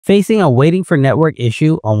Facing a waiting for network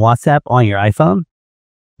issue on WhatsApp on your iPhone?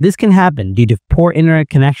 This can happen due to poor internet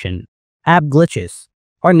connection, app glitches,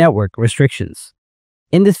 or network restrictions.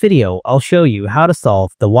 In this video, I'll show you how to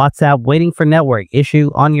solve the WhatsApp waiting for network issue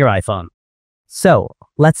on your iPhone. So,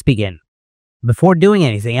 let's begin. Before doing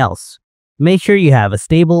anything else, make sure you have a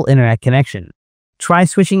stable internet connection. Try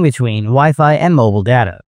switching between Wi-Fi and mobile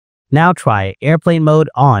data. Now try airplane mode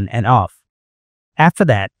on and off. After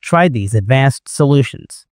that, try these advanced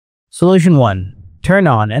solutions. Solution 1. Turn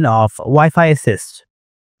on and off Wi-Fi Assist.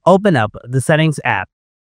 Open up the Settings app.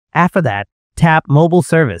 After that, tap Mobile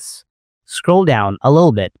Service. Scroll down a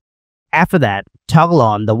little bit. After that, toggle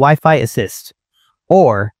on the Wi-Fi Assist.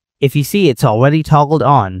 Or, if you see it's already toggled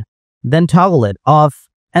on, then toggle it off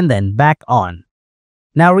and then back on.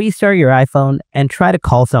 Now restart your iPhone and try to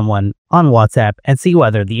call someone on WhatsApp and see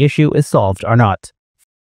whether the issue is solved or not.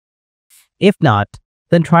 If not,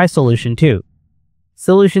 then try Solution 2.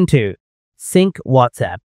 Solution 2. Sync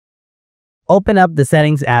WhatsApp. Open up the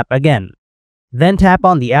Settings app again. Then tap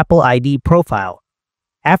on the Apple ID profile.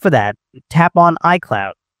 After that, tap on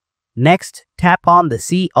iCloud. Next, tap on the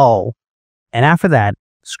See All. And after that,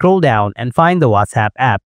 scroll down and find the WhatsApp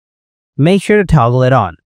app. Make sure to toggle it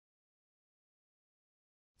on.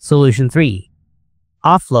 Solution 3.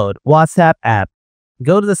 Offload WhatsApp app.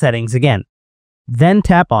 Go to the settings again. Then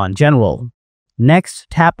tap on General. Next,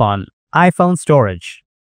 tap on iPhone Storage.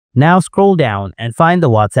 Now scroll down and find the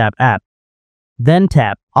WhatsApp app. Then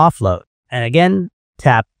tap Offload. And again,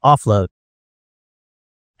 tap Offload.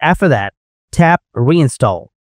 After that, tap Reinstall.